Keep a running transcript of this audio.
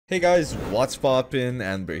Hey guys, what's poppin'?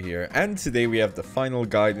 Amber here, and today we have the final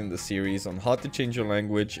guide in the series on how to change your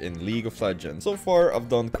language in League of Legends. So far, I've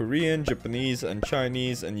done Korean, Japanese, and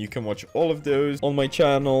Chinese, and you can watch all of those on my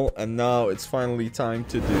channel, and now it's finally time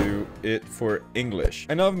to do it for English.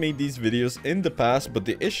 I know I've made these videos in the past, but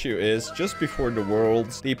the issue is, just before the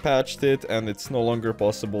Worlds, they patched it, and it's no longer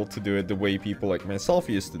possible to do it the way people like myself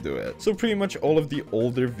used to do it. So pretty much all of the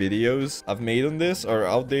older videos I've made on this are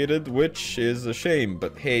outdated, which is a shame,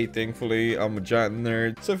 but hey, thankfully I'm a giant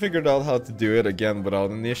nerd, so I figured out how to do it again without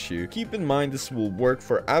an issue. Keep in mind this will work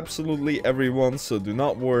for absolutely everyone, so do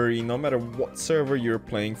not worry. No matter what server you're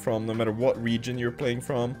playing from, no matter what region you're playing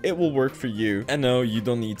from, it will work for you. And no, you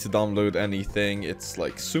don't need to download anything. It's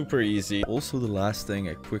like super easy. Also, the last thing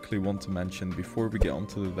I quickly want to mention before we get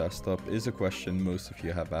onto the desktop is a question most of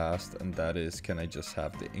you have asked, and that is, can I just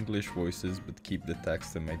have the English voices but keep the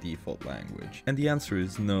text in my default language? And the answer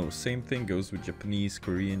is no. Same thing goes with Japanese,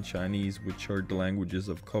 Korean, Chinese, which are the languages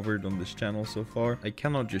I've covered on this channel so far. I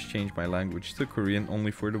cannot just change my language to Korean only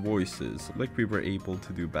for the voices, like we were able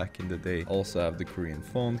to do back in the day. Also have the Korean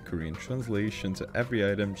font, Korean translation to every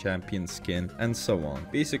item, champion, skin, and so on.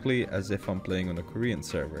 Basically as if I'm playing on a Korean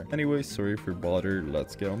server. Anyway, sorry for bother,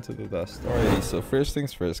 let's get onto the desktop. Alrighty, so first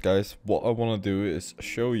things first guys, what I want to do is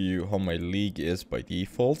show you how my league is by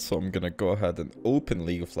default. So I'm gonna go ahead and open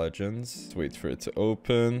League of Legends. Let's wait for it to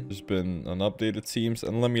open. There's been an update it seems,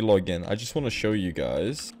 and let me log in. I just want to show you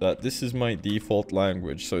guys that this is my default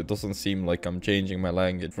language, so it doesn't seem like I'm changing my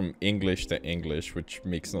language from English to English, which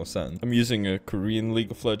makes no sense. I'm using a Korean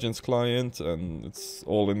League of Legends client, and it's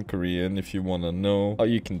all in Korean. If you want to know how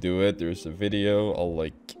you can do it, there's a video.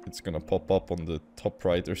 It's gonna pop up on the top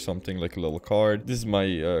right or something, like a little card. This is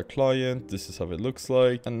my client. This is how it looks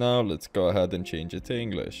like. And now let's go ahead and change it to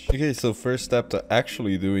English. Okay, so first step to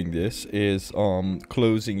actually doing this is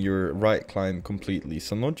closing your Riot client completely.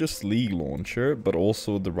 So not just League Launcher, but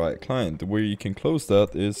also the Riot client. The way you can close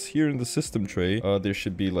that is here in the system tray. There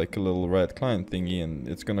should be like a little Riot client thingy, and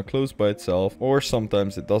it's gonna close by itself, or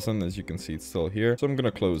sometimes it doesn't. As you can see, it's still here. So I'm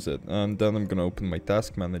gonna close it, and then I'm gonna open my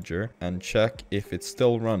task manager and check if it's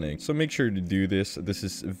still running. So make sure to do this. This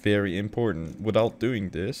is very important. Without doing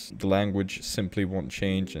this, the language simply won't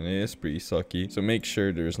change, and it is pretty sucky. So make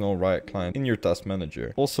sure there's no Riot client in your task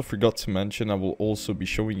manager. Also forgot to mention, I will also be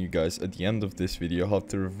showing you guys at the end of this video how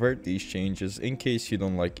to revert these changes in case you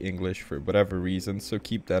don't like English for whatever reason. So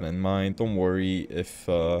keep that in mind. Don't worry if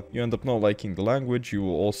you end up not liking the language, you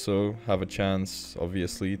will also have a chance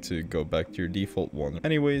obviously to go back to your default one.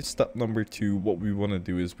 Anyways, step number 2, what we want to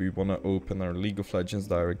do is we want to open our League of Legends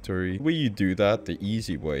directory. The way you do that, the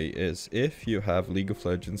easy way, is if you have League of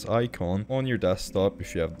Legends icon on your desktop,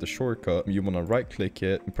 if you have the shortcut, you want to right click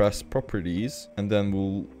it and press properties, and then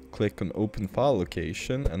we'll click on open file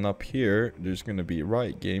location, and up here there's going to be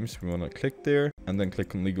Riot Games. We want to click there and then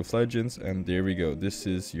click on League of Legends, and there we go. This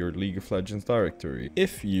is your League of Legends directory.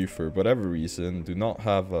 If you for whatever reason do not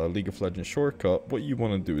have a League of Legends shortcut, what you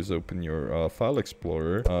want to do is open your file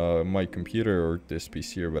explorer, my computer or this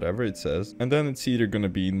PC or whatever it says, and then it's either going to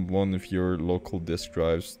be in one of your local disk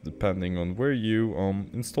drives depending on where you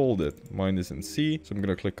installed it. Mine is in C, so I'm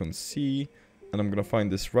going to click on C, and I'm gonna find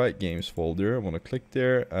this Riot Games folder. I want to click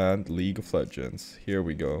there, and League of Legends. Here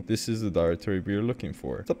we go. This is the directory we are looking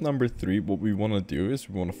for. Step number 3, what we want to do is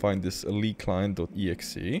we want to find this elite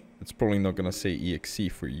client.exe. It's probably not gonna say exe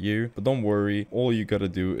for you, but don't worry. All you gotta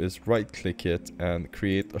do is right click it and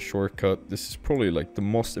create a shortcut. This is probably like the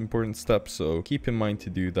most important step, so keep in mind to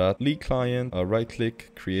do that. Elite client, right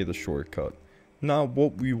click, create a shortcut. Now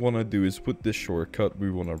what we want to do is with this shortcut, we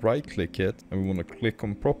want to right click it and we want to click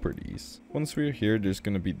on properties. Once we're here, there's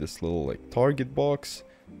going to be this little like target box,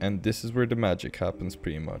 and this is where the magic happens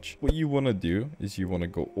pretty much. What you want to do is you want to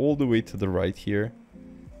go all the way to the right here,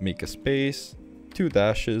 make a space, 2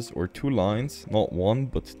 dashes or 2 lines, not 1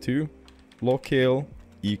 but 2, locale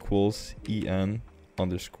equals en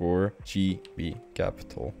underscore GB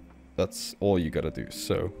capital. That's all you gotta do.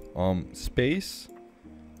 So space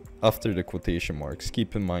after the quotation marks.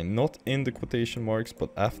 Keep in mind, not in the quotation marks,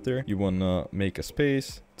 but after. You want to make a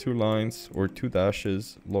space, 2 lines or 2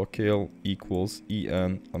 dashes, locale equals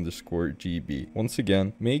en underscore GB. Once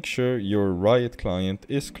again, make sure your Riot client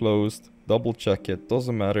is closed. Double check it,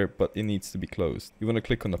 doesn't matter, but it needs to be closed. You want to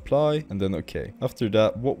click on apply and then OK. After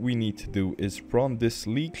that, what we need to do is run this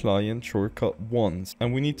League client shortcut once,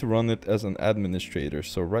 and we need to run it as an administrator.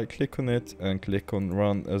 So right click on it and click on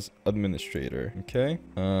run as administrator. Okay,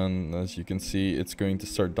 and as you can see, it's going to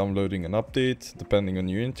start downloading an update. Depending on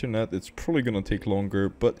your internet, it's probably going to take longer,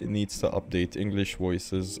 but it needs to update English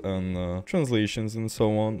voices and translations and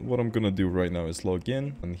so on. What I'm going to do right now is log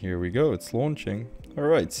in, and here we go, it's launching.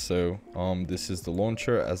 Alright, so this is the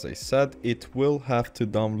launcher. As I said, it will have to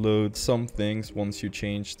download some things once you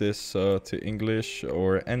change this to English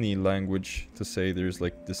or any language, to say there's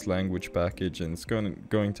like this language package, and it's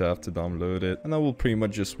going to have to download it. And I will pretty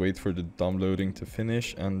much just wait for the downloading to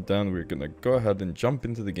finish, and then we're gonna go ahead and jump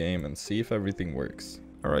into the game and see if everything works.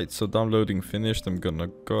 Alright, so downloading finished. I'm gonna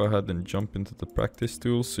go ahead and jump into the practice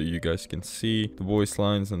tool so you guys can see the voice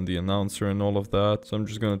lines and the announcer and all of that. So I'm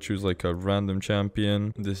just gonna choose like a random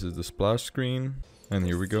champion. This is the splash screen, and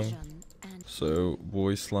here we go. So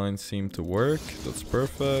voice lines seem to work. That's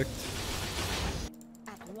perfect.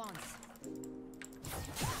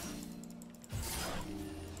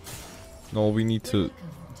 And all we need to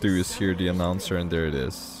do is hear the announcer, and there it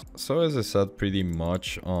is. So as I said, pretty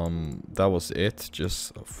much that was it.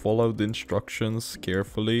 Just follow the instructions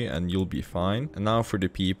carefully and you'll be fine. And now for the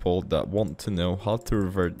people that want to know how to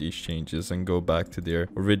revert these changes and go back to their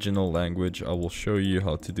original language, I will show you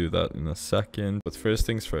how to do that in a second. But first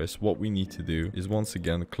things first, what we need to do is once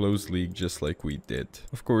again close League just like we did.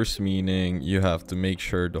 Of course, meaning you have to make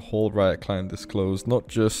sure the whole Riot client is closed, not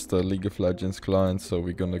just the League of Legends client. So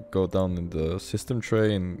we're gonna go down in the system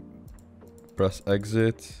tray and press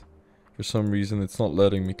exit. For some reason it's not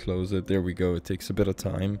letting me close it. There we go. It takes a bit of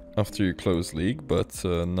time after you close League, but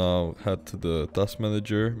now head to the task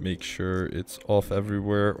manager, make sure it's off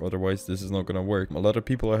everywhere, otherwise this is not gonna work. A lot of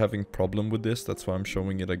people are having problem with this, that's why I'm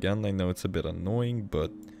showing it again. I know it's a bit annoying,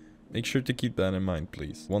 but make sure to keep that in mind,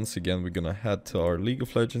 please. Once again, we're gonna head to our League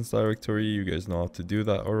of Legends directory. You guys know how to do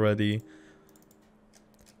that already.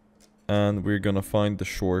 And we're gonna find the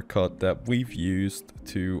shortcut that we've used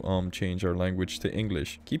to change our language to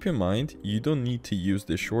English. Keep in mind, you don't need to use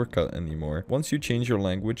this shortcut anymore. Once you change your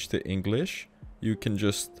language to English, you can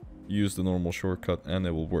just use the normal shortcut and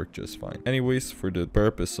it will work just fine. Anyways, for the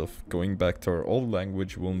purpose of going back to our old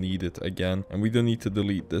language, we'll need it again. And we don't need to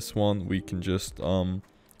delete this one. We can just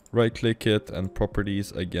right click it and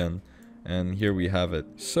properties again. And here we have it.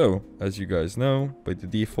 So as you guys know, by the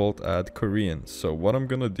default add Korean. So what I'm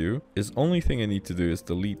gonna do is, only thing I need to do is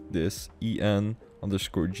delete this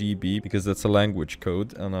EN_GB because that's a language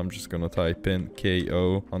code, and I'm just gonna type in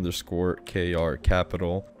KO_KR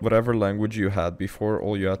capital. Whatever language you had before,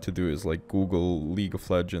 all you had to do is like Google League of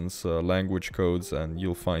Legends language codes and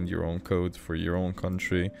you'll find your own code for your own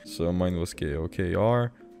country. So mine was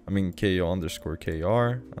KO_KR, and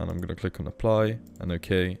I'm gonna click on apply and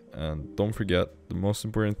okay. And don't forget the most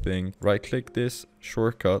important thing, right click this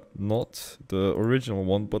shortcut, not the original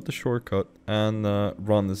one but the shortcut, and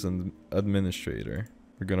run as an administrator.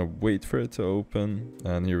 We're gonna wait for it to open,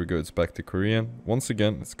 and here we go, it's back to Korean. Once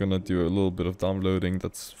again, it's gonna do a little bit of downloading.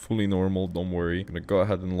 That's fully normal, don't worry. I'm gonna go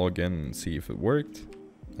ahead and log in and see if it worked,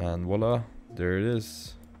 and voila, there it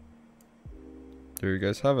is. There you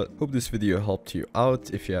guys have it. Hope this video helped you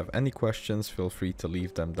out. If you have any questions, feel free to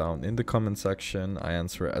leave them down in the comment section. I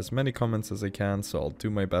answer as many comments as I can, so I'll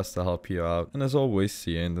do my best to help you out. And as always,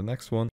 see you in the next one.